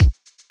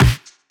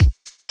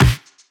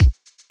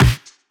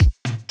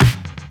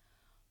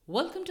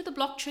Welcome to the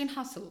Blockchain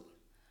Hustle,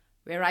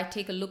 where I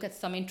take a look at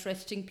some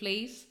interesting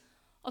plays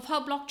of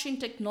how blockchain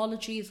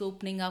technology is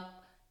opening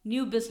up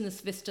new business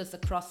vistas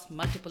across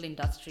multiple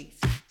industries.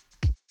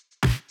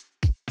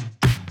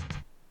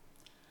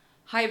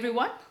 Hi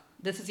everyone,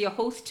 this is your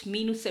host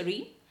Meenu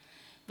Serene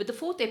with the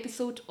fourth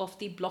episode of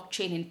the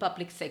Blockchain in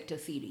Public Sector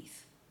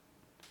series.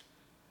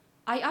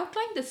 I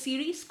outlined the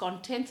series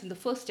contents in the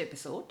first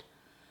episode,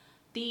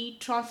 the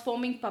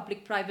transforming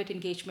public-private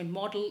engagement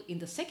model in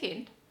the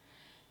second,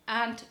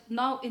 and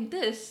now, in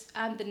this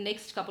and the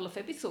next couple of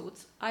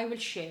episodes, I will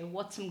share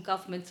what some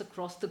governments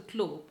across the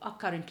globe are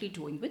currently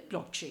doing with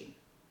blockchain.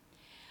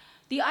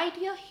 The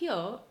idea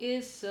here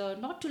is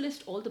not to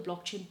list all the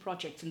blockchain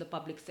projects in the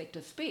public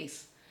sector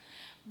space,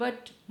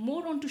 but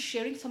more on to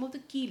sharing some of the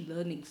key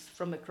learnings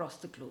from across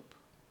the globe.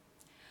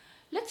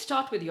 Let's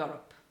start with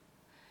Europe.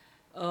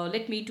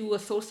 Let me do a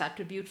source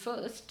attribute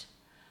first.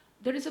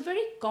 There is a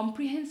very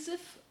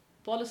comprehensive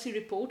policy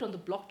report on the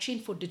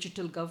blockchain for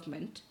digital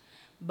government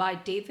by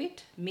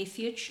David,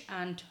 Mesic,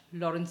 and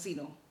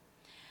Lorenzino.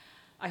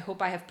 I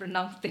hope I have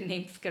pronounced their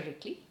names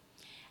correctly.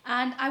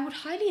 And I would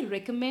highly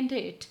recommend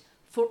it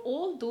for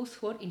all those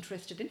who are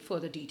interested in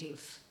further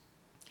details.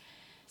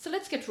 So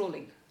let's get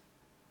rolling.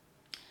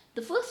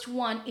 The first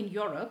one in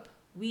Europe,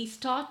 we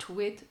start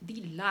with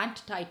the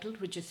land title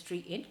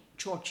registry in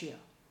Georgia.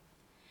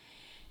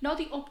 Now,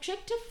 the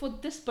objective for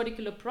this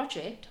particular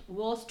project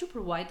was to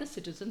provide the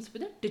citizens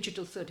with a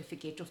digital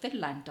certificate of their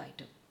land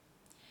title.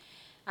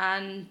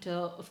 And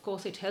of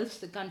course, it helps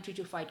the country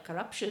to fight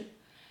corruption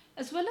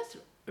as well as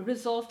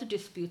resolve the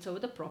disputes over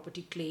the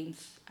property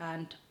claims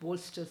and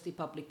bolsters the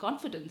public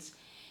confidence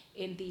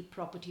in the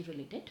property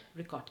related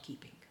record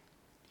keeping.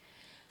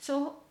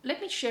 So, let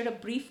me share a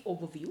brief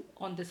overview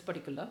on this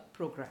particular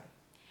program.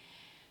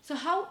 So,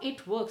 how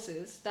it works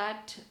is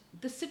that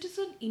the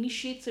citizen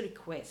initiates a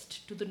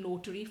request to the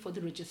notary for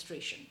the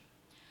registration,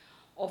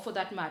 or for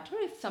that matter,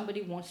 if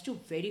somebody wants to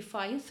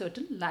verify a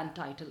certain land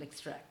title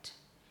extract,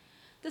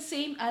 the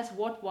same as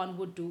what one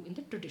would do in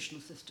the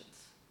traditional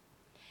systems.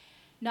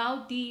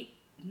 Now, the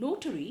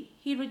notary,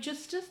 he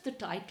registers the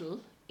title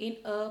in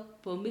a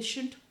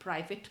permissioned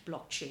private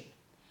blockchain.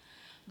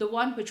 The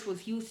one which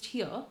was used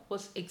here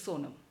was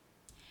Exonum.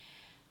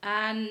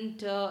 And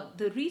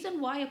the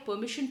reason why a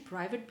permissioned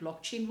private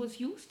blockchain was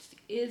used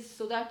is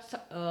so that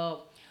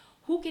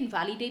who can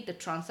validate the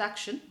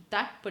transaction,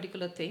 that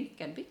particular thing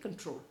can be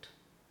controlled.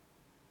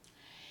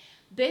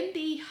 Then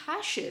the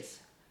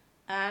hashes.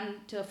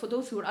 And for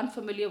those who are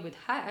unfamiliar with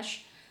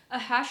hash, a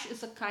hash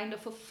is a kind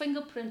of a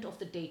fingerprint of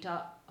the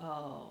data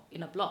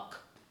in a block.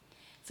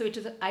 So it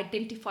is an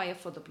identifier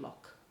for the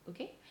block.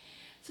 Okay.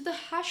 So the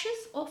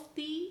hashes of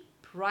the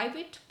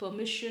private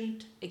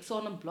permissioned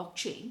Exonum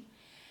blockchain,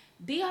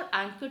 they are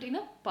anchored in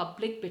a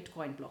public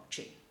Bitcoin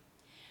blockchain.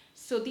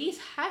 So these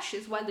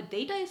hashes, while the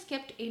data is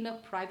kept in a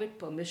private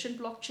permission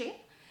blockchain,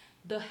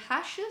 the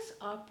hashes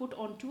are put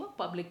onto a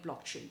public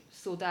blockchain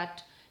so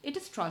that it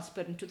is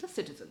transparent to the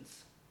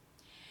citizens.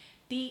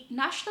 The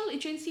National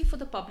Agency for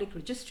the Public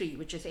Registry,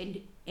 which is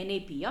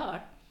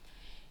NAPR,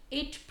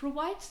 it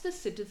provides the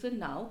citizen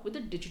now with a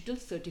digital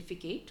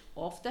certificate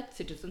of that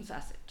citizen's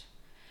asset,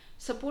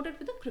 supported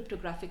with a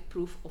cryptographic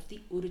proof of the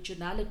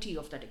originality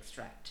of that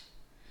extract.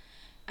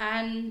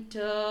 And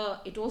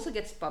it also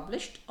gets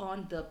published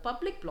on the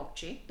public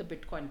blockchain, the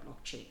Bitcoin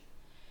blockchain.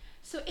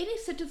 So any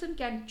citizen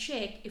can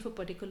check if a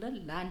particular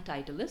land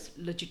title is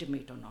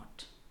legitimate or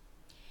not.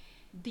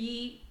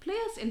 The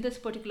players in this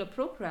particular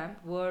program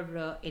were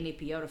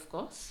NAPR, of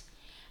course,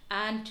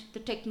 and the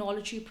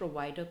technology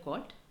provider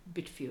called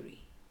Bitfury.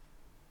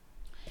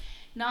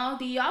 Now,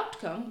 the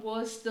outcome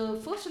was the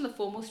first and the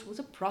foremost was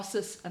a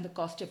process and the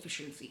cost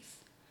efficiencies.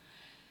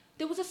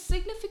 There was a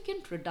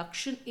significant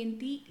reduction in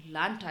the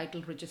land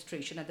title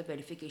registration and the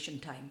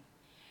verification time.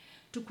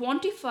 To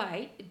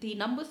quantify the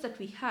numbers that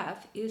we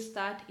have is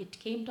that it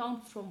came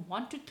down from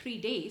 1 to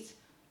 3 days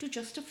to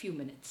just a few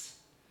minutes.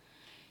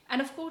 And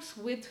of course,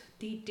 with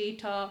the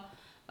data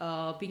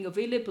being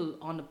available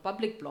on a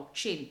public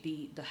blockchain,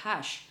 the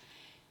hash,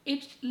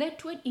 it led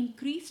to an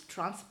increased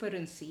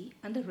transparency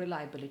and the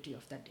reliability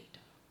of that data.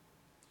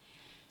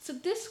 So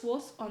this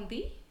was on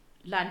the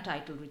land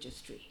title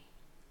registry.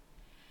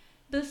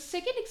 The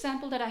second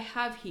example that I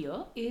have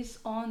here is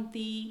on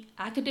the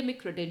academic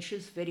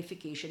credentials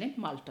verification in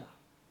Malta.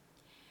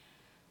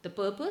 The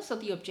purpose or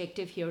the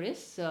objective here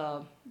is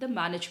the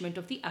management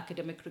of the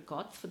academic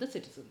records for the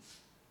citizens.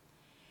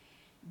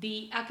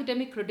 The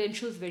academic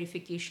credentials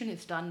verification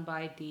is done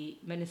by the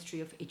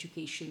Ministry of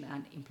Education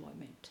and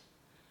Employment.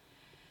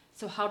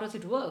 So how does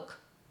it work?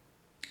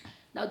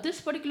 Now, this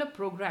particular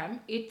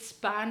program, it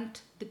spanned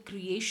the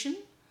creation,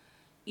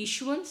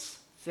 issuance,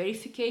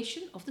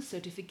 verification of the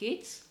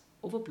certificates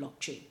over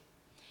blockchain.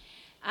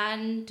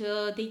 And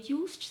they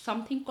used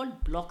something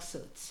called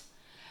BlockCerts.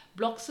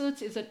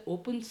 BlockCerts is an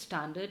open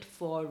standard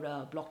for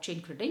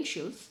blockchain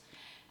credentials,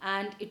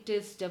 and it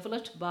is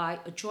developed by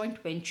a joint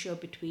venture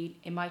between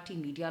MIT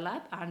Media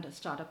Lab and a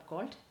startup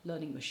called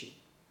Learning Machine.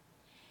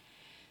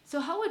 So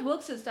how it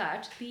works is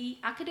that the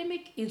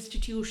academic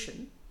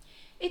institution,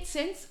 It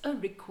sends a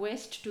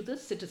request to the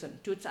citizen,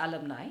 to its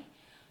alumni,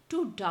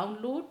 to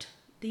download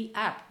the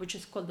app, which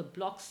is called the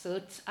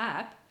BlockCerts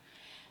app,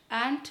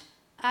 and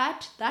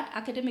add that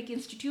academic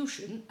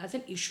institution as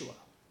an issuer.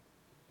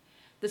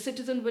 The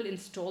citizen will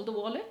install the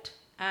wallet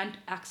and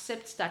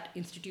accepts that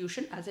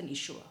institution as an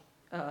issuer.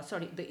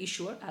 The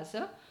issuer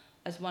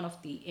as one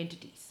of the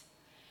entities.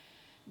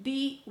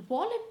 The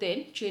wallet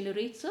then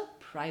generates a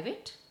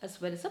private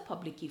as well as a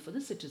public key for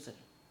the citizen.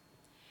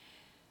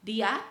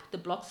 The app, the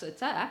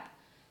BlockCerts app,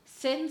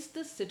 sends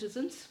the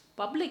citizen's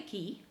public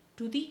key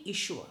to the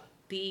issuer,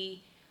 the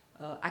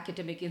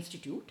academic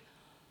institute,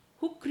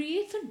 who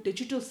creates a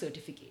digital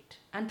certificate.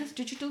 And this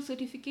digital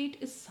certificate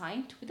is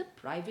signed with a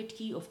private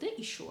key of the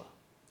issuer.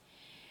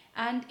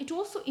 And it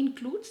also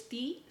includes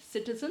the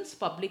citizen's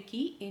public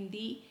key in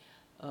the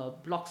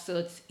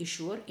BlockCerts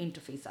issuer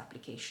interface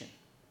application.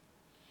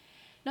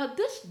 Now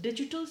this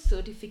digital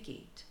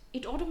certificate,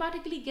 it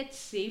automatically gets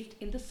saved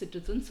in the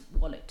citizen's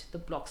wallet, the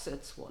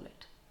BlockCerts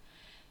wallet.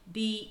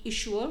 The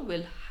issuer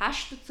will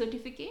hash the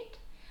certificate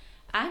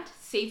and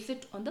saves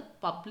it on the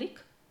public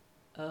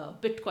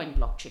Bitcoin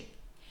blockchain.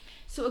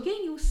 So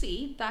again, you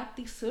see that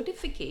the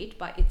certificate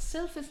by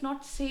itself is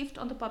not saved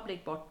on the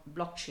public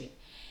blockchain.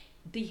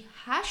 The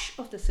hash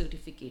of the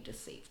certificate is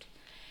saved.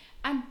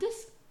 And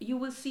this you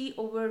will see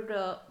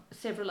over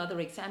several other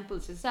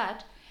examples is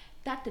that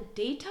the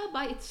data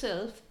by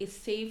itself is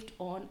saved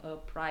on a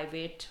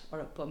private or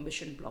a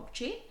permission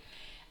blockchain,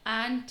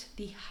 and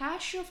the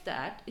hash of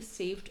that is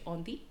saved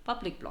on the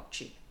public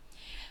blockchain.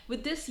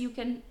 With this, you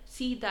can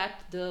see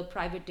that the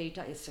private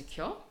data is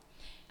secure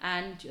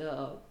and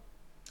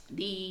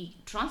the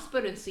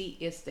transparency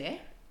is there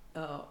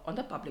on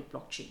the public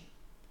blockchain.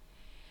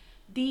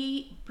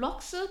 The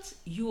BlockCerts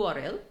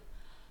URL,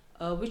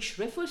 which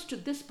refers to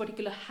this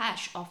particular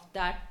hash of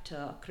that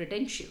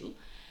credential,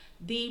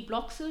 the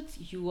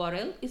BlockCerts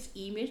URL is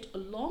emailed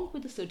along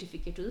with the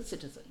certificate to the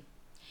citizen.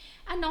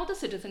 And now the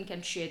citizen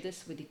can share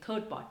this with the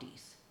third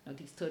parties. Now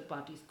these third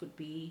parties could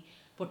be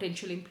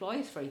potential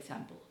employees, for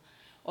example,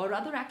 or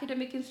other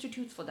academic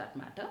institutes for that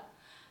matter.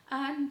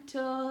 And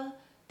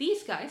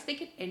these guys, they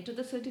can enter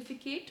the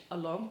certificate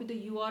along with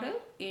the URL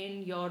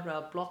in your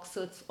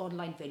BlockCerts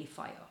online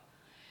verifier,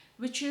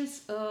 which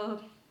is a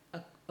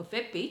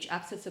web page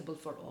accessible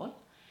for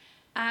all.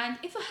 And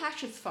if a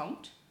hash is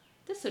found,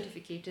 the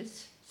certificate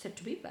is said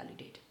to be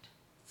validated.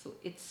 So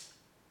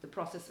the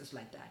process is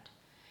like that.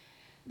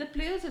 The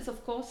players is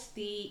of course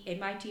the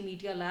MIT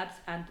Media Labs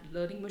and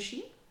Learning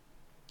Machine,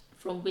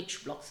 from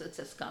which BlockCerts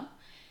has come,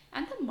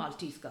 and the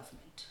Maltese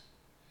government.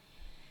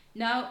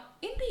 Now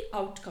in the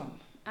outcome,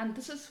 and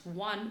this is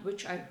one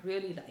which I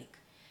really like,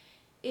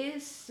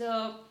 is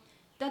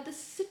that the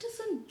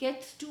citizen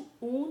gets to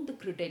own the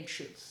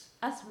credentials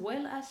as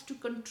well as to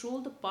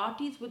control the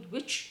parties with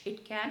which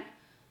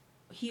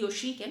he or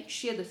she can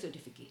share the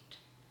certificate.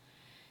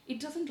 It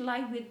doesn't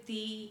lie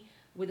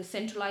with a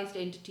centralized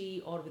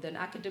entity or with an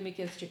academic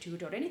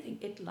institute or anything.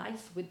 It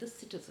lies with the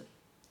citizen.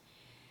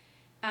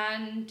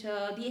 And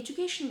the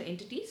educational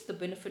entities, the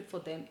benefit for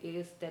them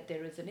is that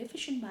there is an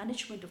efficient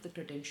management of the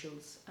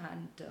credentials,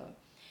 and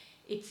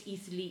it's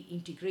easily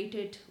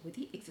integrated with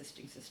the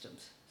existing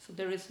systems. So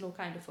there is no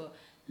kind of a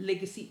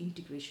legacy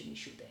integration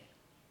issue there.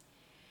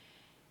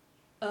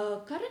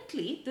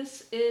 Currently,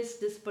 this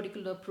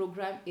particular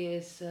program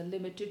is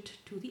limited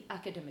to the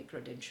academic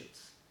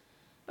credentials,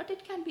 but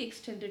it can be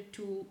extended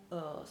to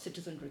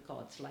citizen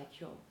records like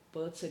your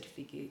birth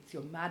certificates,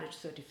 your marriage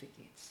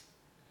certificates.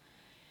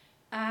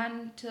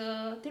 And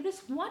there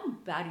is one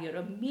barrier,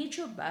 a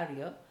major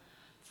barrier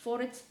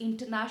for its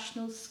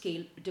international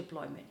scale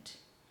deployment,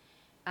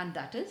 and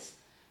that is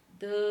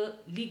the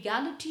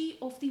legality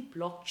of the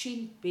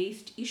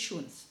blockchain-based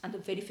issuance and the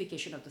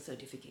verification of the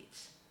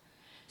certificates.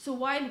 So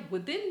while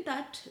within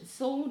that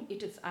zone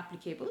it is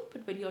applicable,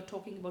 but when you're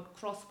talking about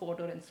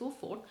cross-border and so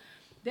forth,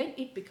 then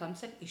it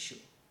becomes an issue.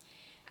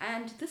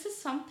 And this is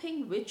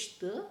something which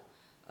the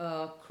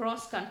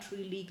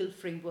cross-country legal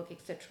framework,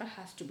 etc.,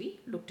 has to be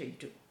looked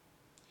into.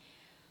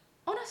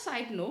 On a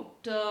side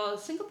note,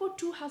 Singapore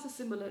too has a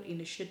similar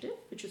initiative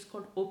which is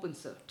called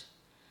OpenCert.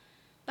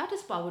 That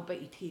is powered by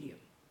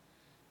Ethereum,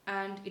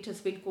 and it has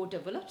been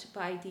co-developed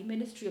by the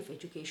Ministry of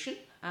Education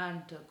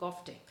and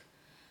GovTech,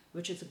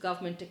 which is a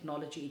government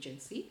technology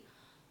agency,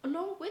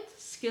 along with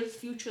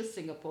SkillsFuture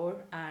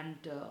Singapore and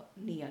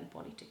Ngee Ann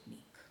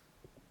Polytechnic.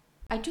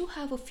 I do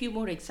have a few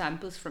more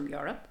examples from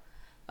Europe,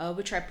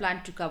 which I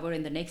plan to cover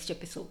in the next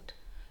episode,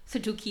 so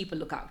do keep a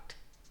lookout.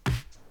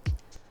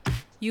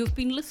 You've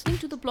been listening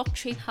to the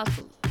Blockchain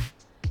Hustle.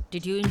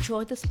 Did you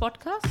enjoy this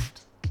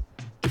podcast?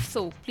 If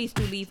so, please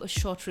do leave a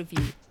short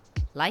review.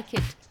 Like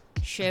it,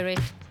 share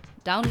it,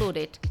 download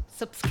it,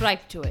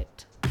 subscribe to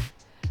it.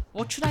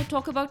 What should I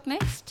talk about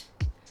next?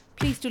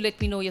 Please do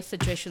let me know your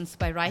suggestions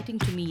by writing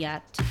to me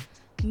at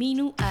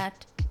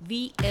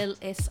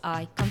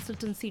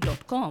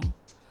meenu@vlsiconsultancy.com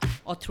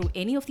or through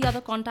any of the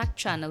other contact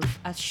channels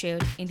as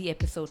shared in the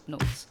episode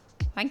notes.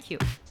 Thank you.